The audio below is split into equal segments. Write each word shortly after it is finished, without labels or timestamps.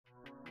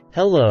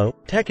Hello,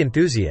 tech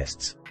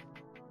enthusiasts.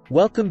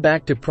 Welcome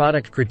back to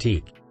Product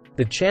Critique,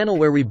 the channel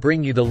where we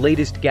bring you the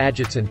latest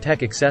gadgets and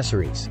tech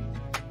accessories.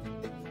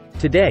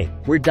 Today,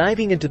 we're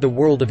diving into the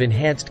world of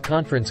enhanced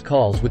conference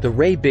calls with the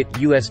RayBit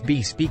USB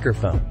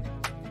Speakerphone.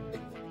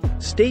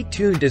 Stay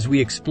tuned as we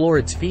explore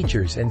its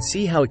features and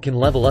see how it can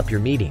level up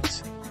your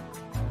meetings.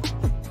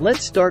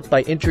 Let's start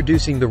by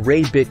introducing the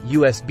RayBit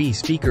USB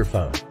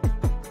Speakerphone.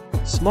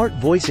 Smart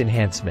voice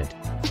enhancement.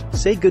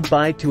 Say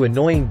goodbye to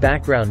annoying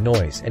background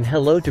noise and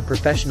hello to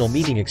professional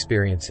meeting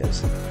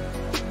experiences.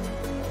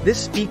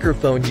 This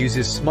speakerphone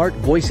uses smart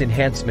voice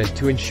enhancement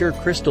to ensure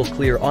crystal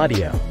clear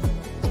audio.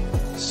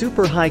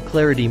 Super high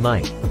clarity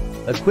mic,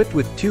 equipped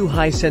with two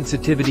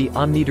high-sensitivity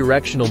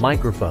omnidirectional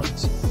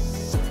microphones.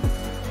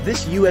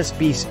 This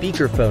USB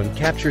speakerphone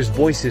captures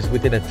voices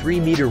within a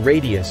 3-meter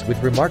radius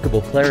with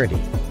remarkable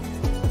clarity.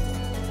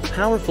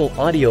 Powerful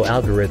audio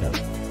algorithm.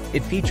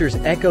 It features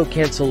echo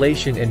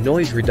cancellation and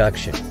noise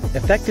reduction,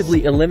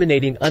 effectively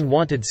eliminating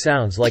unwanted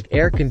sounds like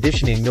air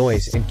conditioning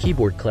noise and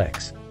keyboard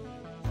clicks.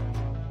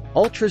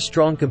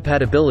 Ultra-strong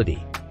compatibility.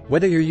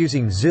 Whether you're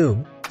using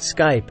Zoom,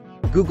 Skype,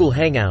 Google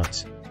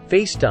Hangouts,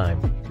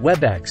 FaceTime,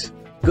 WebEx,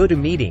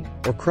 GoToMeeting,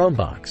 or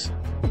Chromebox.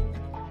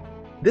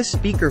 This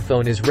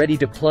speakerphone is ready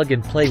to plug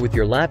and play with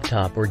your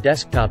laptop or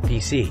desktop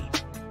PC.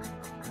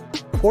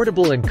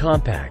 Portable and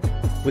compact.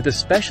 With a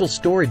special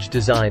storage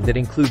design that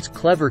includes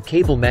clever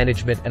cable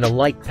management and a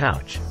light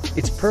pouch,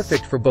 it's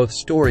perfect for both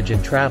storage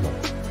and travel.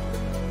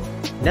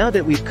 Now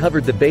that we've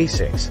covered the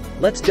basics,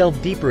 let's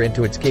delve deeper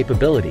into its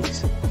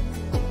capabilities.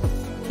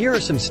 Here are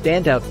some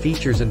standout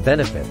features and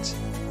benefits.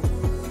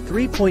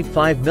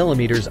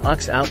 3.5mm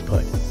aux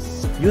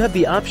output. You have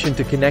the option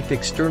to connect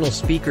external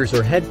speakers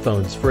or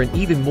headphones for an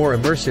even more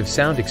immersive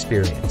sound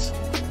experience.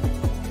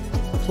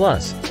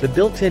 Plus, the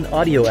built-in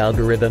audio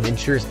algorithm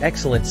ensures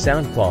excellent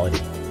sound quality.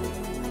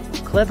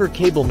 Clever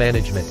cable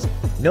management.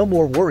 No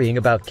more worrying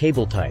about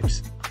cable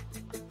types.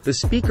 The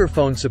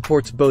speakerphone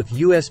supports both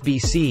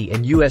USB-C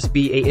and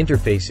USB-A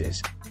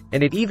interfaces,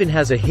 and it even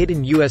has a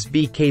hidden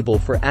USB cable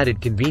for added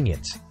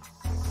convenience.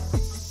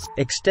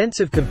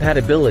 Extensive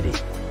compatibility.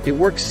 It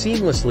works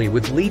seamlessly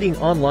with leading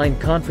online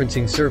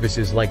conferencing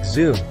services like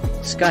Zoom,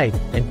 Skype,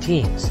 and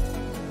Teams.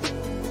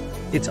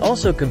 It's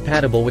also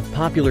compatible with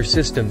popular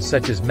systems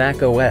such as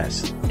Mac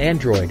OS,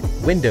 Android,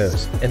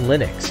 Windows, and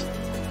Linux.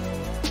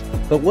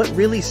 But what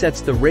really sets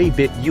the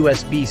RayBit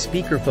USB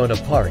speakerphone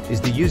apart is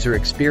the user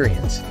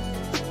experience.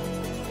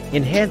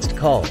 Enhanced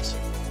calls.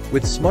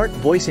 With smart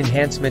voice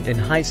enhancement and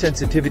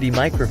high-sensitivity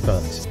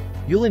microphones,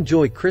 you'll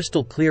enjoy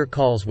crystal clear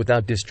calls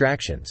without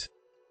distractions.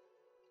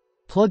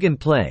 Plug and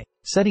play.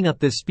 Setting up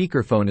this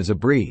speakerphone is a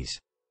breeze.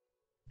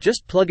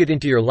 Just plug it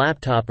into your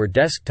laptop or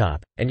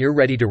desktop, and you're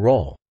ready to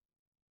roll.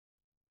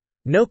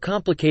 No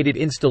complicated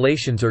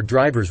installations or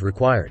drivers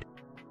required.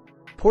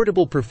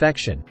 Portable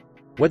perfection.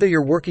 Whether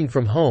you're working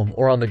from home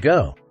or on the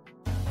go.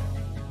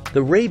 The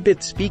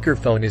RayBit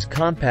speakerphone is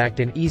compact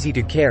and easy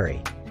to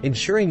carry,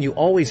 ensuring you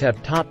always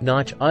have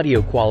top-notch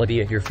audio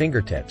quality at your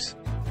fingertips.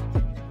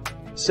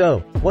 So,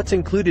 what's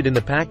included in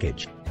the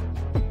package?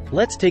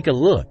 Let's take a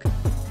look.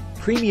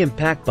 Premium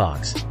pack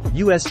box,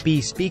 USB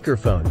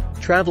speakerphone,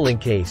 traveling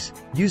case,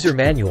 user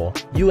manual,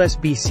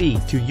 USB-C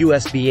to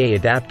USB-A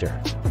adapter.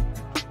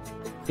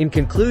 In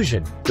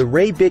conclusion, the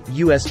RayBit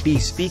USB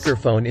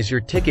speakerphone is your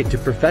ticket to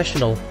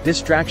professional,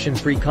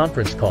 distraction-free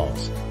conference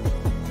calls.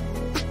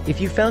 If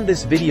you found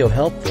this video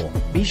helpful,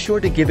 be sure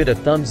to give it a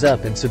thumbs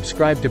up and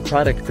subscribe to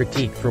Product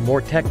Critique for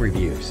more tech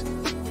reviews.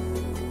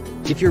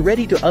 If you're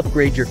ready to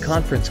upgrade your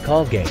conference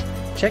call game,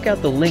 check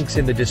out the links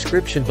in the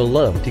description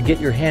below to get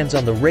your hands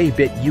on the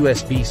RayBit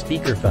USB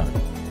speakerphone.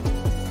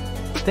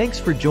 Thanks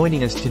for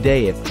joining us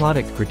today at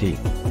Product Critique.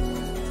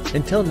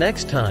 Until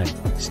next time,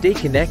 stay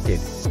connected,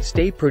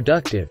 stay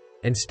productive,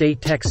 and stay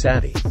tech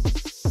savvy.